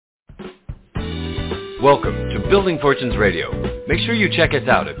Welcome to Building Fortunes Radio. Make sure you check us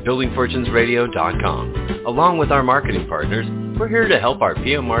out at buildingfortunesradio.com. Along with our marketing partners, we're here to help our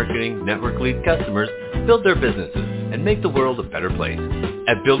PM Marketing Network Lead customers build their businesses and make the world a better place.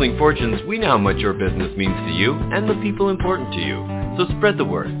 At Building Fortunes, we know how much your business means to you and the people important to you. So spread the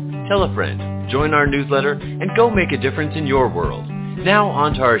word, tell a friend, join our newsletter, and go make a difference in your world. Now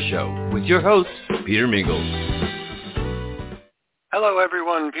on to our show with your host, Peter Mingils. Hello,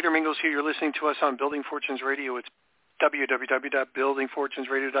 everyone. Peter Mingils here. You're listening to us on Building Fortunes Radio. It's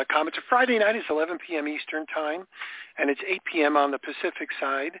www.buildingfortunesradio.com. It's a Friday night. It's 11 p.m. Eastern Time, and it's 8 p.m. on the Pacific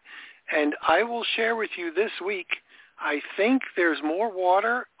side. And I will share with you this week, I think there's more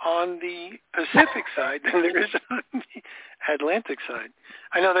water on the Pacific side than there is on the Atlantic side.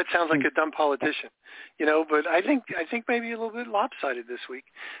 I know that sounds like a dumb politician, but I think maybe a little bit lopsided this week.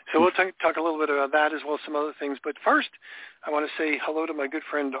 So we'll talk a little bit about that as well as some other things. But first, I want to say hello to my good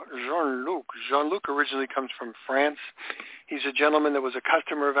friend Jean-Luc. Jean-Luc originally comes from France. He's a gentleman that was a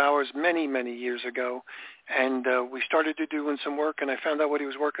customer of ours many, many years ago. And we started to doing some work, and I found out what he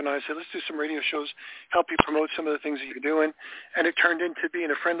was working on. I said, let's do some radio shows, help you promote some of the things that you're doing. And it turned into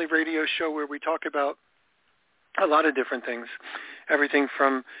being a friendly radio show where we talk about a lot of different things, everything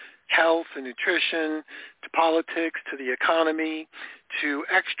from health and nutrition to politics to the economy to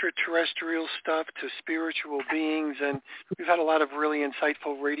extraterrestrial stuff to spiritual beings. And we've had a lot of really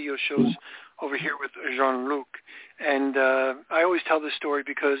insightful radio shows over here with Jean-Luc. And I always tell this story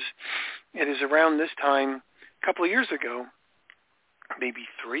because it is around this time, a couple of years ago, maybe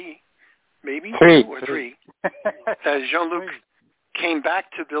two or three, that Jean-Luc came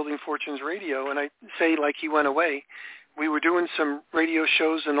back to Building Fortunes Radio, and I say like he went away. We were doing some radio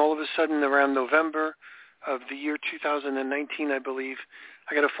shows, and all of a sudden around November of the year 2019, I believe,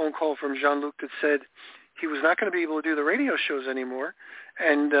 I got a phone call from Jean-Luc that said he was not going to be able to do the radio shows anymore,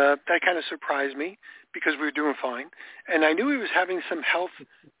 and that kind of surprised me because we were doing fine. And I knew he was having some health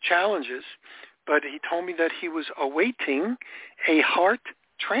challenges, but he told me that he was awaiting a heart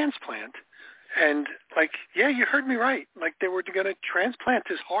transplant. And yeah, you heard me right. They were going to transplant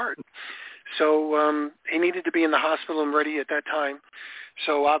his heart. So he needed to be in the hospital and ready at that time.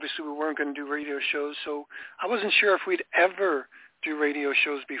 So obviously we weren't going to do radio shows. So I wasn't sure if we'd ever do radio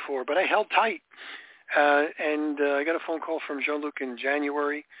shows before, but I held tight. And I got a phone call from Jean-Luc in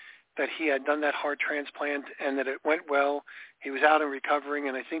January that he had done that heart transplant and that it went well. He was out and recovering,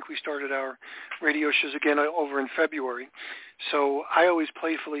 and I think we started our radio shows again over in February. So I always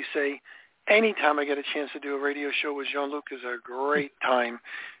playfully say, anytime I get a chance to do a radio show with Jean-Luc is a great time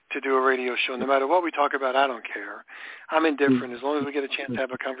to do a radio show. No matter what we talk about, I don't care. I'm indifferent. As long as we get a chance to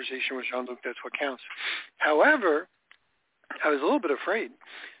have a conversation with Jean-Luc, that's what counts. However, I was a little bit afraid.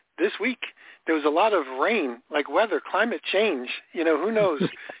 This week, there was a lot of rain, like weather, climate change. Who knows?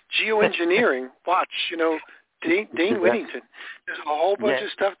 Geoengineering. Watch, Dane Whittington. There's a whole bunch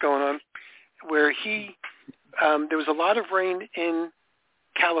of stuff going on where there was a lot of rain in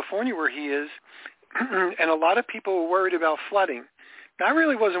California where he is, and a lot of people were worried about flooding. Now, I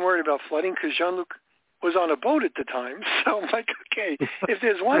really wasn't worried about flooding because Jean-Luc was on a boat at the time. So I'm like, okay, if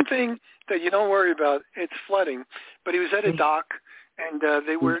there's one thing that you don't worry about, it's flooding. But he was at a dock, and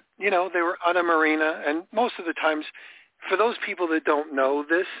they were on a marina. And most of the times, for those people that don't know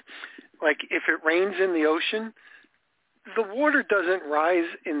this, if it rains in the ocean, the water doesn't rise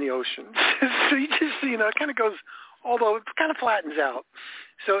in the ocean. So you just, it kind of goes, although it kind of flattens out.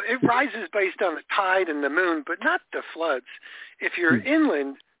 So it rises based on the tide and the moon, but not the floods. If you're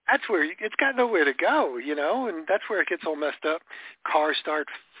inland, that's where it's got nowhere to go, and that's where it gets all messed up. Cars start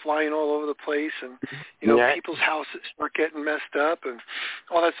flying all over the place, and, people's houses start getting messed up and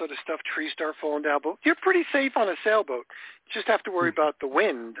all that sort of stuff. Trees start falling down. But you're pretty safe on a sailboat. You just have to worry about the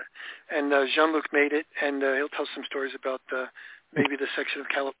wind. And Jean-Luc made it, and he'll tell some stories about maybe the section of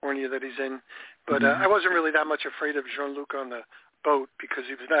California that he's in. But I wasn't really that much afraid of Jean-Luc on the boat because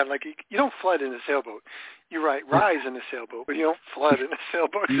he was not you don't flood in a sailboat. You're right, rise in a sailboat, but you don't flood in a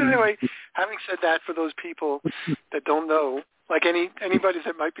sailboat. So anyway, having said that, for those people that don't know, anybody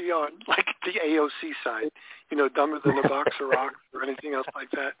that might be on the AOC side, dumber than a box of rocks or anything else like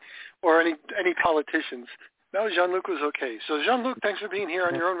that, or any politicians. No, Jean-Luc was okay. So Jean-Luc, thanks for being here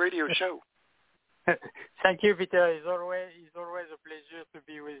on your own radio show. Thank you, Peter. It's always a pleasure to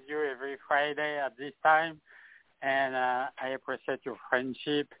be with you every Friday at this time. And I appreciate your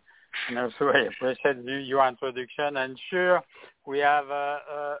friendship, and also I appreciate your introduction. And sure, we have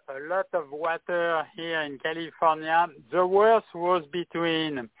a lot of water here in California. The worst was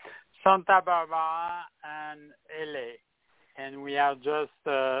between Santa Barbara and LA, and we are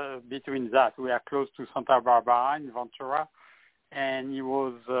just between that. We are close to Santa Barbara in Ventura, and it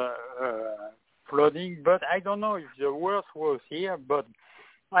was flooding, but I don't know if the worst was here, but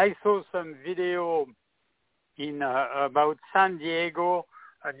I saw some video in about San Diego,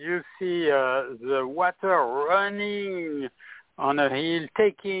 and you see the water running on a hill,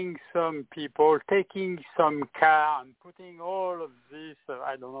 taking some people, taking some car, and putting all of this,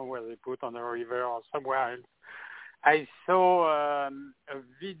 I don't know where they put, on a river or somewhere else. I saw a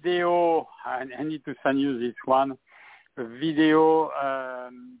video, I need to send you this one, a video,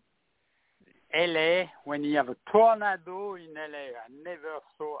 LA, when you have a tornado in LA. I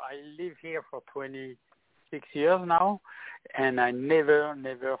live here for 26 years now, and I never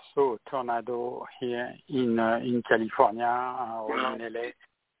saw a tornado here in California or in LA.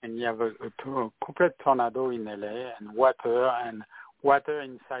 And you have a complete tornado in LA, and water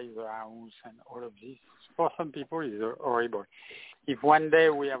inside the house and all of this. For some people, is horrible. If one day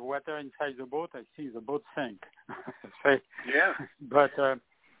we have water inside the boat, I think the boat sink. Yeah. But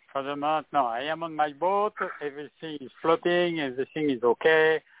for the moment, no. I am on my boat. Everything is floating. Everything is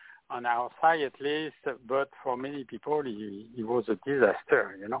okay on our side, at least. But for many people, it was a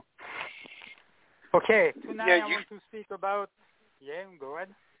disaster. Okay. Tonight I want to speak about. Yeah, go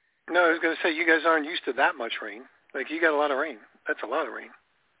ahead. No, I was going to say you guys aren't used to that much rain. Like you got a lot of rain. That's a lot of rain.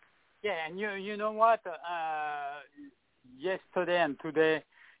 Yeah, and you know what? Yesterday and today,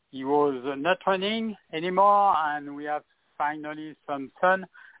 it was not raining anymore, and we have finally some sun.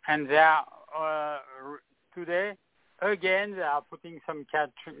 And they are today again. They are putting some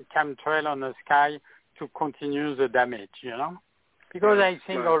chemtrail on the sky to continue the damage. Because I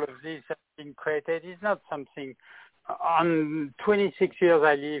think all of this has been created. It's not something. On 26 years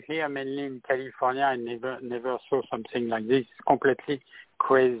I live here, mainly in California, I never saw something like this. It's completely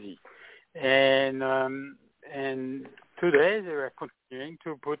crazy. And today they were continuing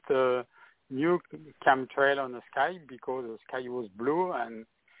to put a new chemtrail on the sky because the sky was blue, and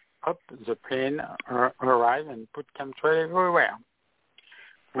the plane arrived and put chemtrail everywhere.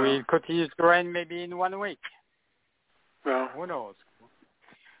 We'll continue to rain maybe in 1 week. Well, who knows?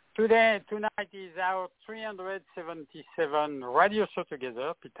 Tonight is our 377 radio show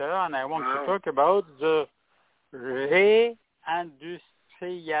together, Peter, and I want to talk about the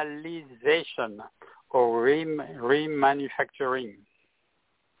reindustrialization or remanufacturing.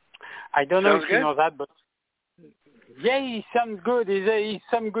 I don't know if you know that, but yeah, it sounds good. It's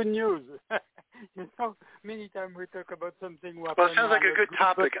some good news. Many times we talk about something. Well, it sounds like a good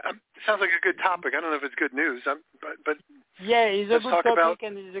topic. Sounds like a good topic. I don't know if it's good news, but yeah, it's a good topic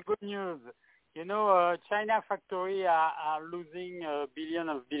and it's a good news. China factory are losing billion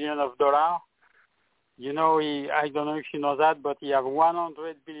of dollars. I don't know if you know that, but he have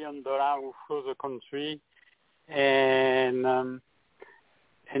 $100 billion who flow the country, and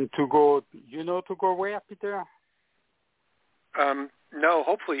to go, to go where, Peter? No,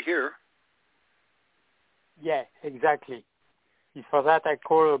 hopefully here. Yeah, exactly. For that, I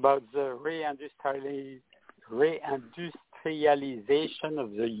call about the reindustrialization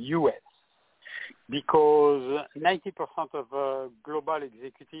of the U.S. because 90% of global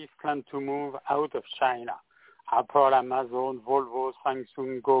executives plan to move out of China. Apple, Amazon, Volvo,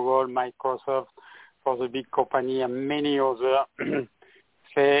 Samsung, Google, Microsoft, for the big company, and many others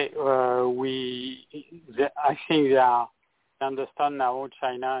say I think they understand now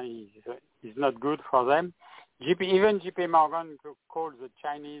China is not good for them. Even JP Morgan calls the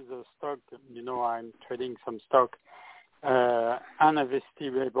Chinese stock, I'm trading some stock,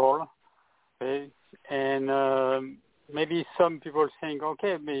 uninvestable. Okay? And maybe some people think,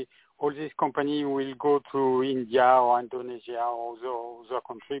 okay, all these companies will go to India or Indonesia or other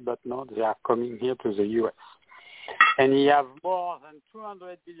country, but no, they are coming here to the U.S. And you have more than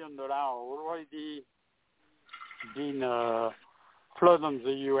 $200 billion already been flooded on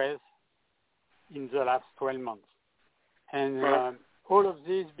the U.S. in the last 12 months. And all of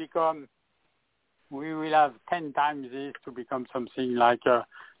this we will have 10 times this to become something like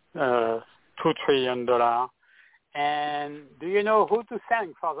 $2 trillion. And do you know who to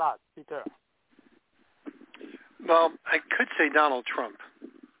thank for that, Peter? Well, I could say Donald Trump,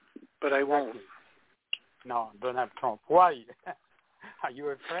 but I won't. No, Donald Trump. Why? Are you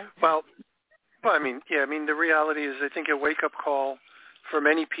afraid? Well, the reality is I think a wake-up call for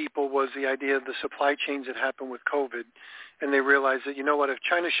many people was the idea of the supply chains that happened with COVID, and they realized that, if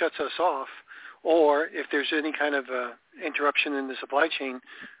China shuts us off, or if there's any kind of interruption in the supply chain,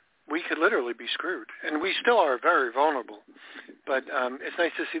 we could literally be screwed. And we still are very vulnerable. But it's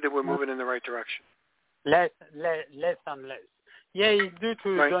nice to see that we're moving in the right direction. Less and less. Yeah, it's due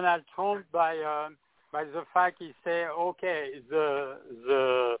to Donald Trump by the fact he say, okay,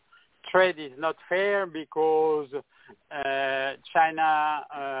 the trade is not fair because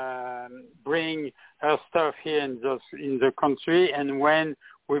China bring her stuff here in the country, and when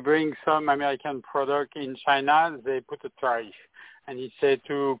we bring some American product in China, they put a tariff. And he said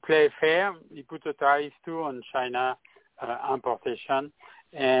to play fair, he put a tariff too on China importation,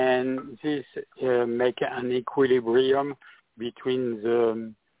 and this make an equilibrium between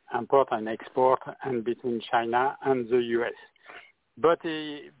the import and export and between China and the U.S. But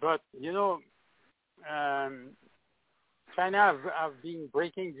you know, China have been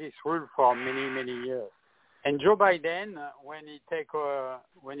breaking this rule for many, many years. And Joe Biden, when he takes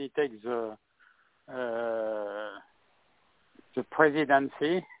the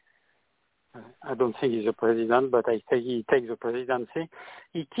presidency, I don't think he's a president, but I think he takes the presidency,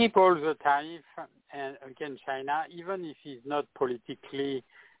 he keep all the tariff against China, even if he's not politically,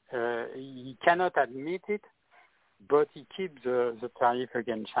 he cannot admit it, but he keeps the tariff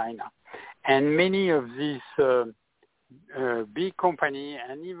against China. And many of these big company,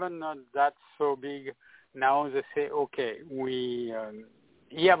 and even not that so big, now they say, okay, we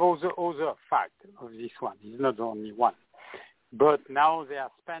have other fact of this one. It's not the only one. But now they are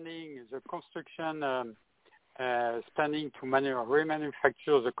spending the construction, spending to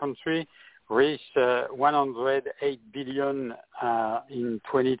remanufacture the country, reached 108 billion in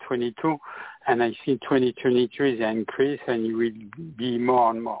 2022, and I think 2023 is an increase, and it will be more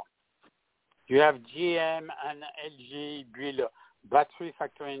and more. You have GM and LG build a battery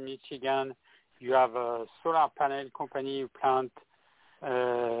factory in Michigan. You have a solar panel company plant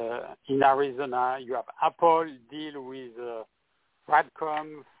in Arizona. You have Apple deal with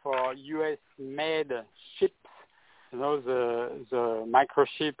Radcom for U.S.-made chips. You know, the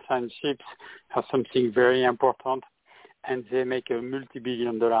microchips and chips are something very important, and they make a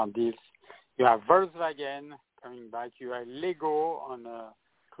multi-billion-dollar deals. You have Volkswagen coming back. You have Lego on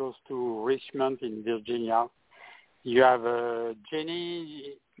close to Richmond in Virginia. You have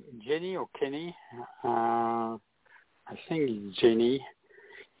Jenny or Kenny, I think it's Jenny.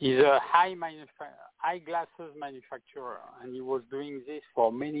 He's a eyeglasses manufacturer, and he was doing this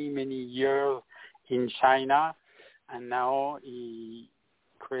for many, many years in China, and now he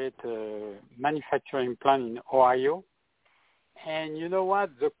created a manufacturing plant in Ohio. And you know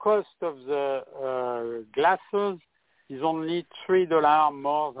what? The cost of the glasses is only $3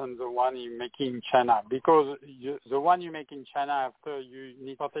 more than the one you make in China, because the one you make in China after you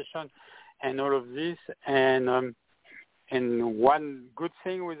need protection and all of this, and one good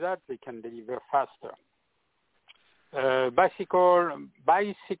thing with that, they can deliver faster.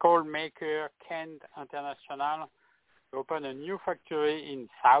 Bicycle maker Kent International opened a new factory in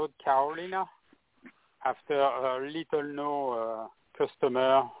South Carolina after a little-known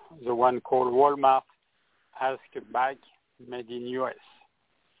customer, the one called Walmart, asked back, made in U.S.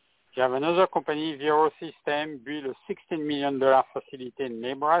 You have another company, Vero System, built a $16 million facility in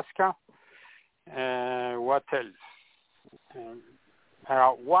Nebraska. What else?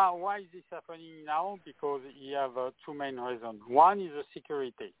 Why is this happening now? Because you have two main reasons. One is the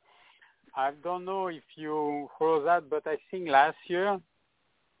security. I don't know if you follow that, but I think last year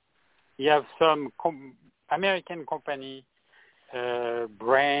you have some American company,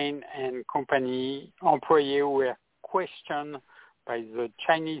 brain and company employees were questioned by the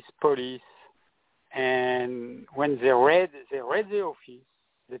Chinese police, and when they raid the office,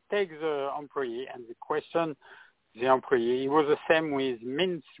 they take the employee and they question the employee. It was the same with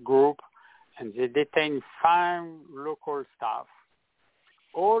Mingils group, and they detained 5 local staff.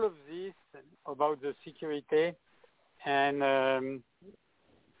 All of this about the security and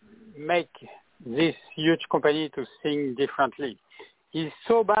make this huge company to think differently. It's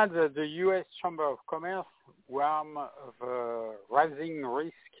so bad that the U.S. Chamber of Commerce warned of a rising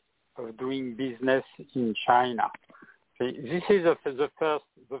risk of doing business in China. This is the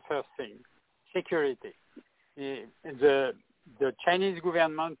first thing, security. The Chinese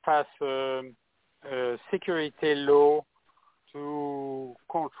government passed a security law to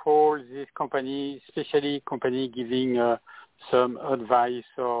control this company, especially company giving some advice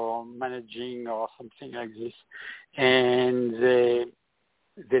or managing or something like this. And they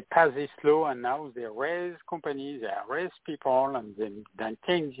pass this law, and now they raise companies, they arrest people, and they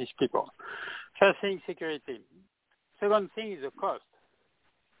detain these people. First thing, security. Second thing is the cost.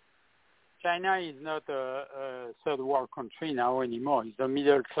 China is not a third world country now anymore. It's a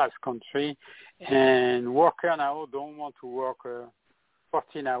middle class country, and workers now don't want to work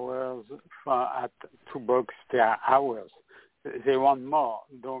 14 hours at $2 per hour. They want more.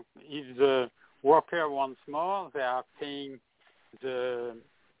 If the worker wants more, they are paying, the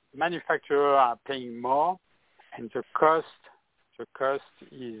manufacturer are paying more, and the cost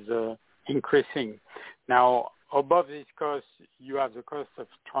is increasing. Now, above this cost, you have the cost of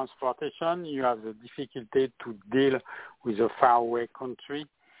transportation. You have the difficulty to deal with a faraway country.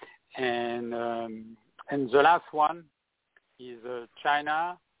 And the last one is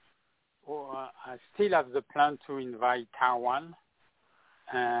China. I still have the plan to invite Taiwan.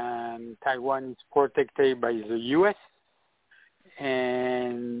 And Taiwan is protected by the U.S.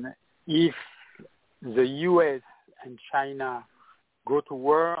 And if the U.S. and China go to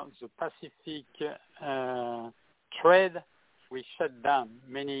war, the Pacific trade will shut down.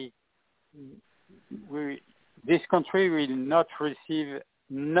 This country will not receive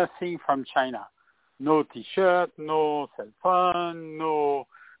nothing from China. No T-shirt, no cell phone, no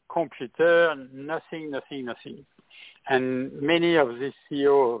computer, nothing. And many of the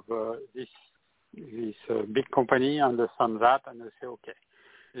CEO of this big company understand that, and they say, okay,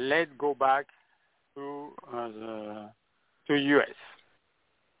 let's go back to U.S.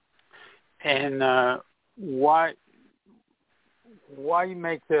 And why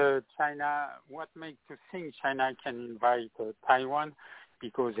make China? What makes you think China can invite Taiwan?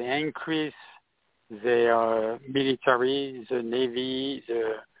 Because they increase their military, the Navy,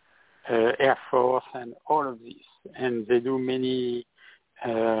 the Air Force, and all of this, and they do many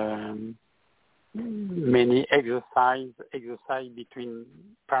exercise between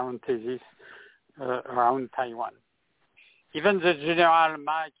parentheses around Taiwan. Even the General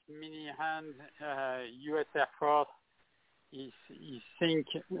Mike Minihan, U.S. Air Force, he think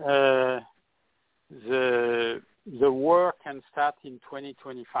the war can start in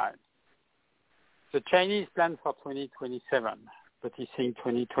 2025. The Chinese plan for 2027, but he's saying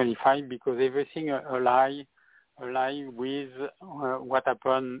 2025 because everything align with what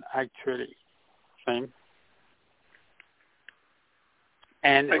happened actually. Okay?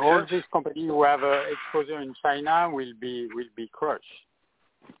 And all these companies who have exposure in China will be crushed.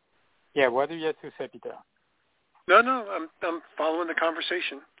 Yeah, what do you have to say, Peter? No, I'm following the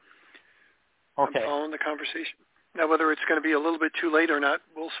conversation. Okay. I'm following the conversation. Now, whether it's going to be a little bit too late or not,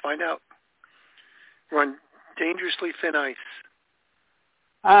 we'll find out. We're on dangerously thin ice.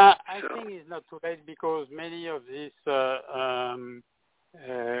 I think it's not too late because many of these,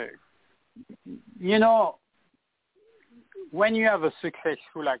 when you have a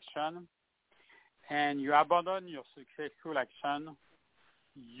successful action and you abandon your successful action,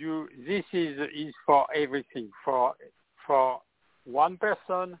 this is for everything. For one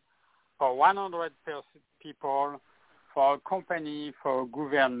person, for 100 people, for a company, for a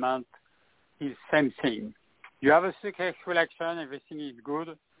government, is same thing. You have a successful action, everything is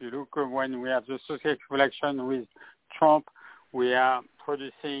good. You look when we have the successful action with Trump, we are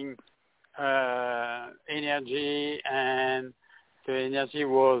producing energy, and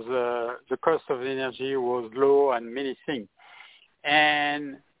the cost of energy was low, and many things.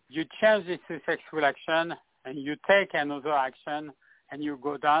 And you change this successful action, and you take another action, and you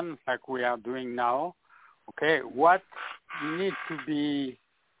go down like we are doing now. Okay, what needs to be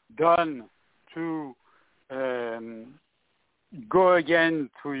done to go again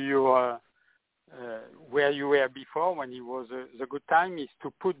to your where you were before when it was the good time is to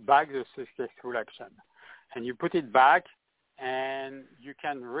put back the successful action. And you put it back and you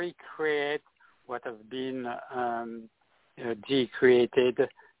can recreate what has been decreated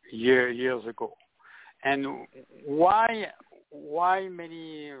years ago. And why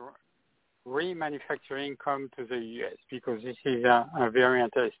many remanufacturing come to the U.S.? Because this is very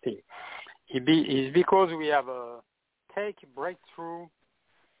interesting. It's because we have a tech breakthrough,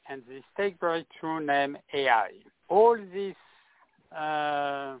 and this tech breakthrough named AI. All these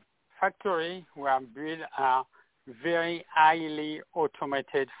factories were built are very highly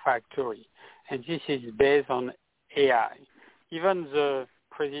automated factory, and this is based on AI. Even the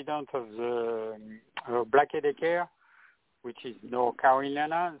president of the Black & Decker, which is North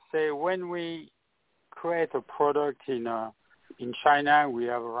Carolina, say when we create a product in China, we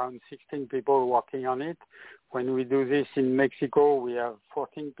have around 16 people working on it. When we do this in Mexico, we have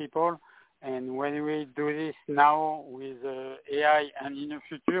 14 people. And when we do this now with AI and in the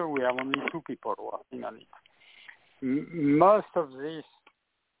future, we have only 2 people working on it. Most of these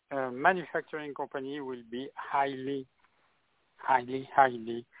manufacturing company will be highly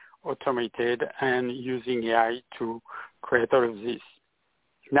automated and using AI to create all of this.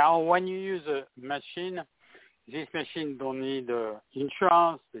 Now, when you use a machine, this machine don't need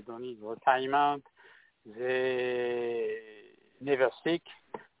insurance, they don't need retirement, they never sick.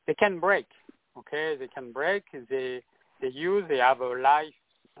 They can break, okay? They can break, they have a life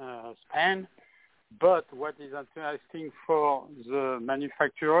span. But what is interesting for the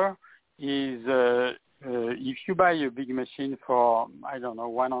manufacturer is if you buy a big machine for,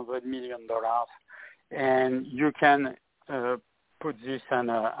 $100 million, and you can put this on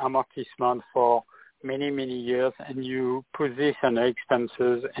amortissement for many, many years, and you put this on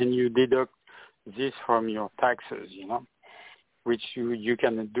expenses, and you deduct this from your taxes, which you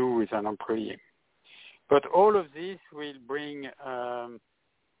can do with an employee. But all of this will bring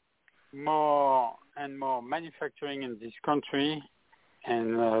more and more manufacturing in this country,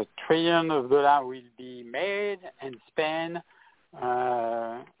 and trillions of dollars will be made and spent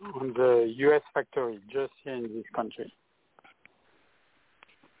on the U.S. factory just here in this country.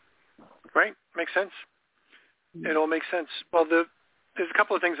 Right. Makes sense. It all makes sense. Well, there's a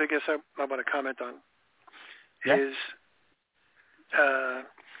couple of things I guess I want to comment on. Yeah. Is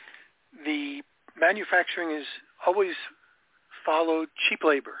the manufacturing is always followed cheap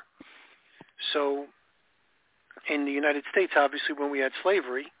labor. So in the United States, obviously, when we had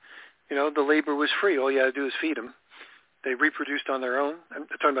slavery, the labor was free. All you had to do is feed them. They reproduced on their own. I'm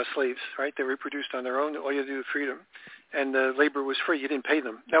talking about slaves, right? They reproduced on their own. All you had to do was feed them. And the labor was free. You didn't pay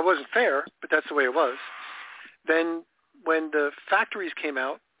them. That wasn't fair, but that's the way it was. Then when the factories came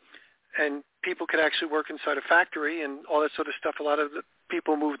out and people could actually work inside a factory and all that sort of stuff, a lot of the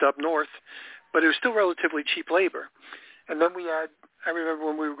people moved up north, but it was still relatively cheap labor. And then I remember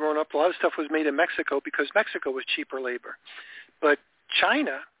when we were growing up, a lot of stuff was made in Mexico because Mexico was cheaper labor. But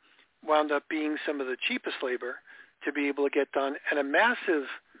China wound up being some of the cheapest labor to be able to get done, and a massive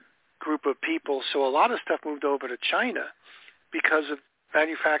group of people. So a lot of stuff moved over to China because of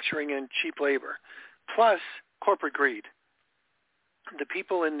manufacturing and cheap labor, plus corporate greed. The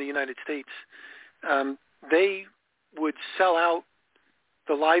people in the United States, they would sell out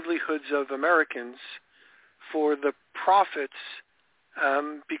the livelihoods of Americans for the profits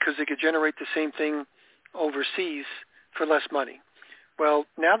because they could generate the same thing overseas for less money. Well,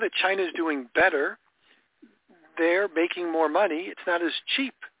 now that China's doing better, they're making more money. It's not as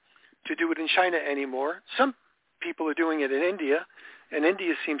cheap to do it in China anymore. Some people are doing it in India, and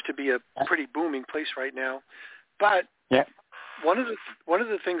India seems to be a pretty booming place right now. But one of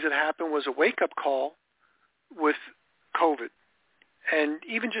the things that happened was a wake-up call with COVID. And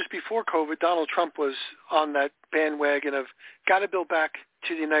even just before COVID, Donald Trump was on that bandwagon of got to build back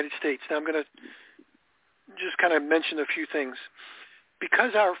to the United States. Now I'm going to just kind of mention a few things.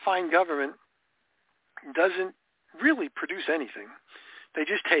 Because our fine government doesn't really produce anything. They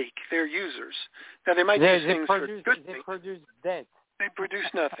just take. They're users. Now, they might use things for good things. They produce debt. They produce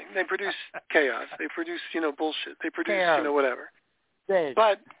nothing. They produce chaos. They produce, bullshit. They produce, chaos. Whatever. Debt.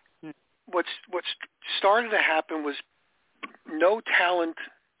 But what's started to happen was no talent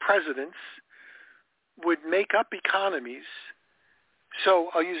presidents would make up economies. So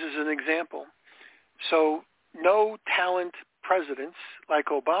I'll use as an example. So no talent presidents like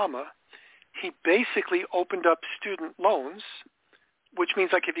Obama, he basically opened up student loans, which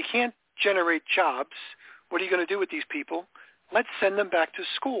means like if you can't generate jobs, what are you going to do with these people? Let's send them back to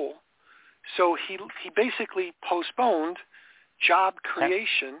school. So he basically postponed job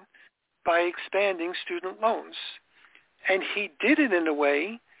creation by expanding student loans. And he did it in a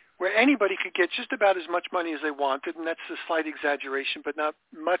way where anybody could get just about as much money as they wanted, and that's a slight exaggeration, but not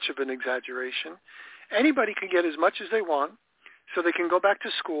much of an exaggeration. Anybody can get as much as they want, so they can go back to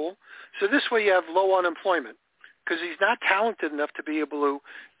school. So this way you have low unemployment, because he's not talented enough to be able to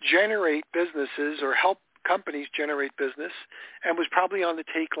generate businesses or help companies generate business, and was probably on the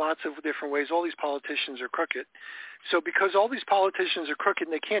take lots of different ways. All these politicians are crooked. So because all these politicians are crooked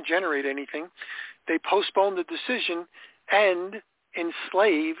and they can't generate anything, they postponed the decision and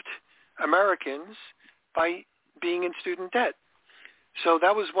enslaved Americans by being in student debt. So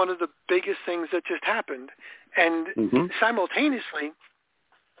that was one of the biggest things that just happened. And simultaneously,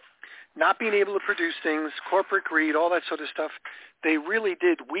 not being able to produce things, corporate greed, all that sort of stuff, they really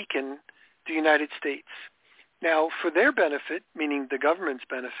did weaken the United States. Now, for their benefit, meaning the government's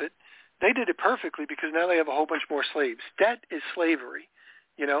benefit, they did it perfectly because now they have a whole bunch more slaves. Debt is slavery,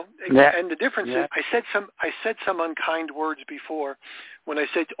 And the difference is, I said some unkind words before when I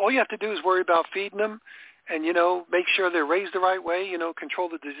said all you have to do is worry about feeding them, and make sure they're raised the right way. Control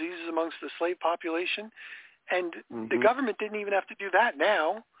the diseases amongst the slave population, and the government didn't even have to do that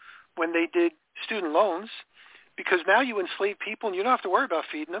now when they did student loans, because now you enslave people and you don't have to worry about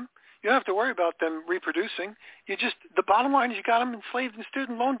feeding them. You don't have to worry about them reproducing. The bottom line is you got them enslaved in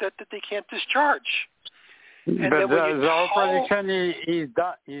student loan debt that they can't discharge. And but the production is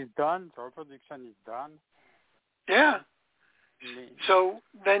done. The production is done. Yeah. So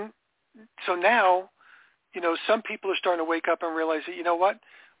now, some people are starting to wake up and realize that,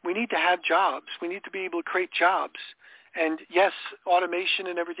 we need to have jobs. We need to be able to create jobs. And yes, automation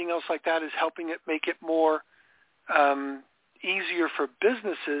and everything else like that is helping it make it more easier for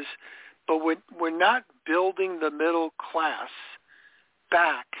businesses, but we're not building the middle class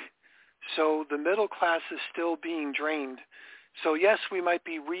back. So the middle class is still being drained. So yes, we might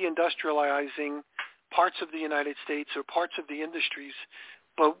be reindustrializing parts of the United States or parts of the industries,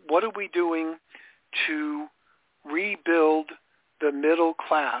 but what are we doing to rebuild the middle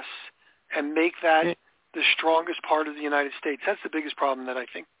class and make that the strongest part of the United States? That's the biggest problem that I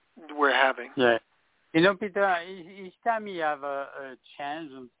think we're having. Yeah. You know, Peter, each time you have a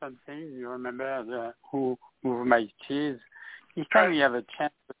change on something, you remember who moved my cheese. Each time you have a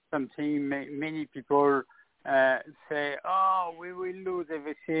change on something, many people say, oh, we will lose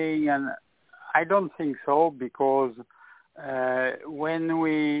everything. And I don't think so, because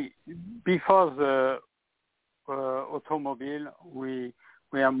before the automobile, we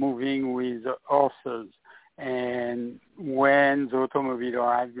are moving with horses. And when the automobile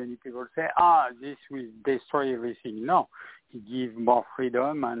arrives, many people say, this will destroy everything. No, it gives more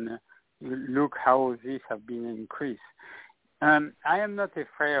freedom, and look how this has been increased. I am not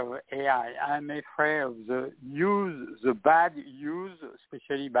afraid of AI. I am afraid of the bad use,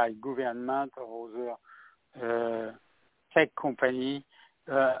 especially by government or the tech company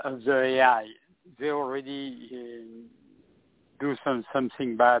of the AI. They already do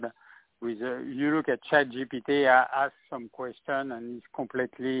something bad. You look at ChatGPT, ask some question, and it's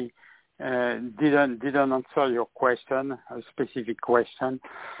completely didn't answer your question, a specific question.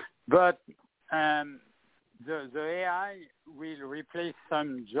 But the AI will replace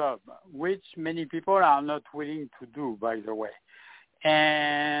some job, which many people are not willing to do, by the way.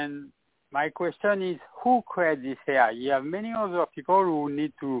 And my question is, who created this AI? You have many other people who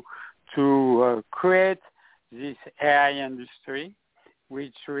need to create this AI industry,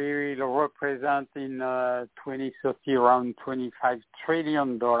 which will represent in 2030 around $25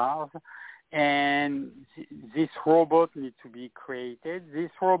 trillion. And this robot needs to be created.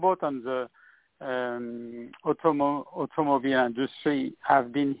 This robot on the automobile industry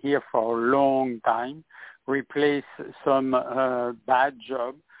have been here for a long time, replace some bad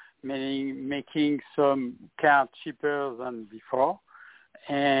job, meaning making some car cheaper than before.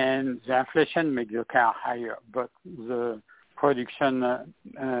 And the inflation makes the car higher, but the production,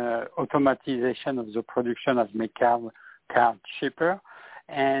 automatization of the production has made car cheaper.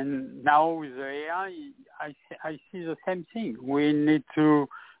 And now with the AI, I see the same thing. We need to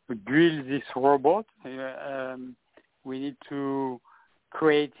build this robot. We need to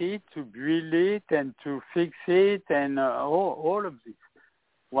create it, to build it, and to fix it, and all of this.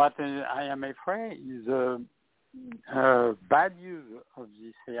 What I am afraid is bad use of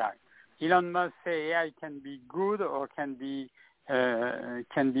this AI. Elon Musk say AI can be good or can be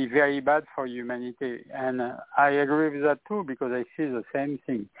very bad for humanity, and I agree with that too, because I see the same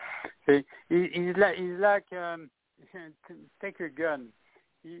thing. It's like take a gun.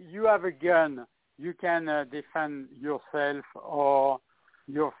 You have a gun, you can defend yourself or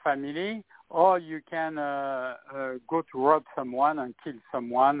your family, or you can go to rob someone and kill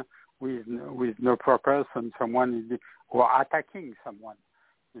someone with no purpose, and someone or attacking someone.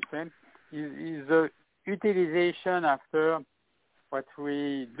 You see? Is the utilization after what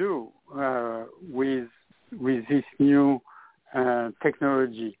we do with this new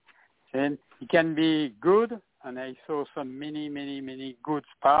technology. And it can be good, and I saw some many good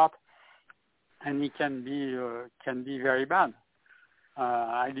parts, and it can be very bad.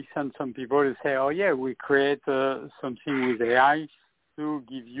 I listen to some people who say, "Oh yeah, we create something with AI to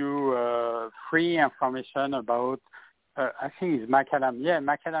give you free information about." I think it's Macadam. Yeah,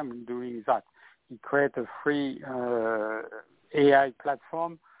 Macadam is doing that. He created a free AI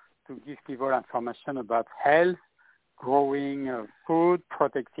platform to give people information about health, growing food,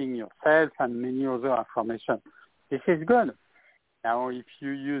 protecting yourself, and many other information. This is good. Now, if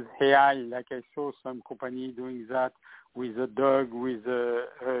you use AI, like I saw some company doing that with a dog, with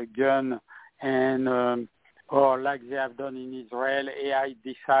a gun, and or like they have done in Israel, AI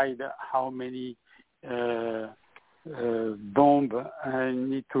decide how many bomb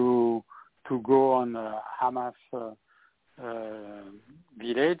need to go on Hamas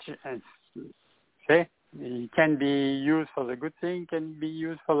village. And say it can be used for the good thing, can be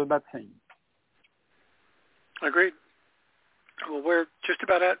used for the bad thing. Agreed. Well, we're just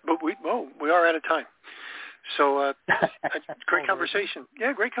about at, but we are out of time. So great conversation.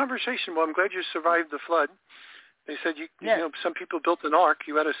 Yeah, great conversation. Well, I'm glad you survived the flood. They said you know, some people built an ark.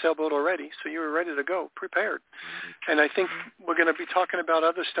 You had a sailboat already, so you were ready to go, prepared. And I think we're going to be talking about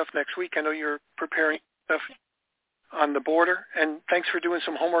other stuff next week. I know you're preparing stuff on the border. And thanks for doing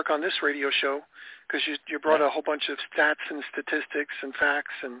some homework on this radio show, because you brought a whole bunch of stats and statistics and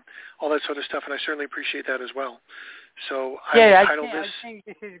facts and all that sort of stuff, and I certainly appreciate that as well. So I title this. I think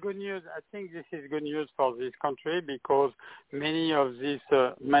this is good news. I think this is good news for this country because many of these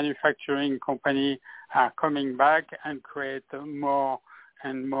manufacturing companies are coming back and create more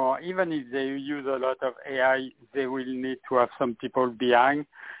and more. Even if they use a lot of AI, they will need to have some people behind.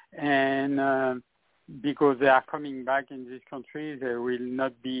 And because they are coming back in this country, they will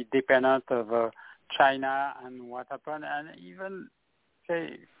not be dependent of China and what happened. And even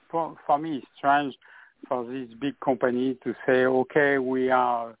say, for me, it's strange for this big company to say, okay, we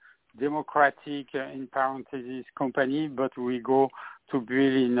are democratic, in parentheses, company, but we go to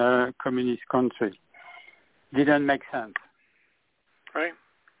build in a communist country. Didn't make sense. Right.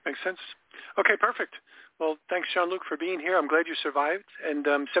 Makes sense. Okay, perfect. Well, thanks, Jean-Luc, for being here. I'm glad you survived. And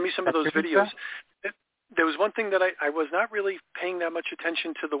send me some of those videos. There was one thing that I was not really paying that much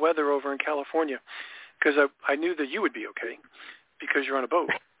attention to the weather over in California because I knew that you would be okay because you're on a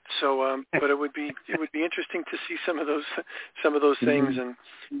boat. So, but it would be interesting to see some of those things, and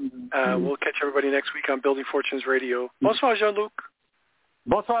we'll catch everybody next week on Building Fortunes Radio. Bonsoir, Jean-Luc.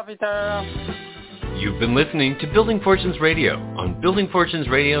 Bonsoir, Peter. You've been listening to Building Fortunes Radio on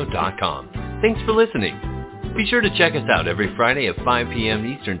buildingfortunesradio.com. Thanks for listening. Be sure to check us out every Friday at 5 p.m.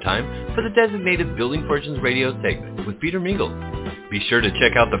 Eastern Time for the designated Building Fortunes Radio segment with Peter Mingils. Be sure to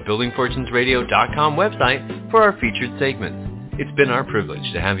check out the buildingfortunesradio.com website for our featured segments. It's been our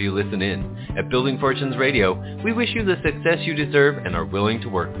privilege to have you listen in. At Building Fortunes Radio, we wish you the success you deserve and are willing to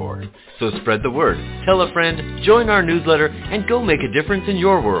work for. So spread the word, tell a friend, join our newsletter, and go make a difference in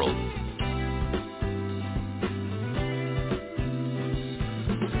your world.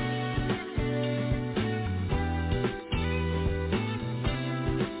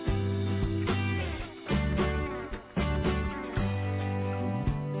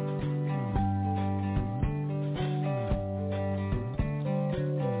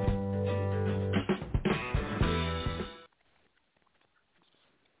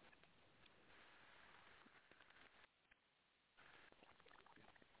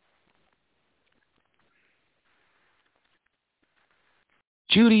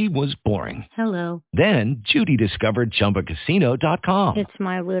 Judy was boring. Hello. Then Judy discovered ChumbaCasino.com. It's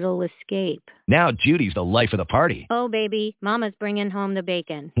my little escape. Now Judy's the life of the party. Oh, baby, mama's bringing home the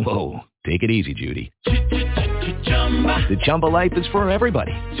bacon. Whoa, take it easy, Judy. The Chumba life is for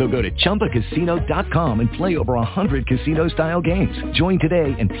everybody. So go to ChumbaCasino.com and play over 100 casino-style games. Join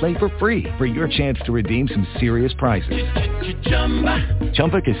today and play for free for your chance to redeem some serious prizes.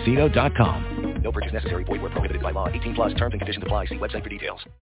 ChumbaCasino.com. No purchase necessary. Void where prohibited by law. 18 plus terms and conditions apply. See website for details.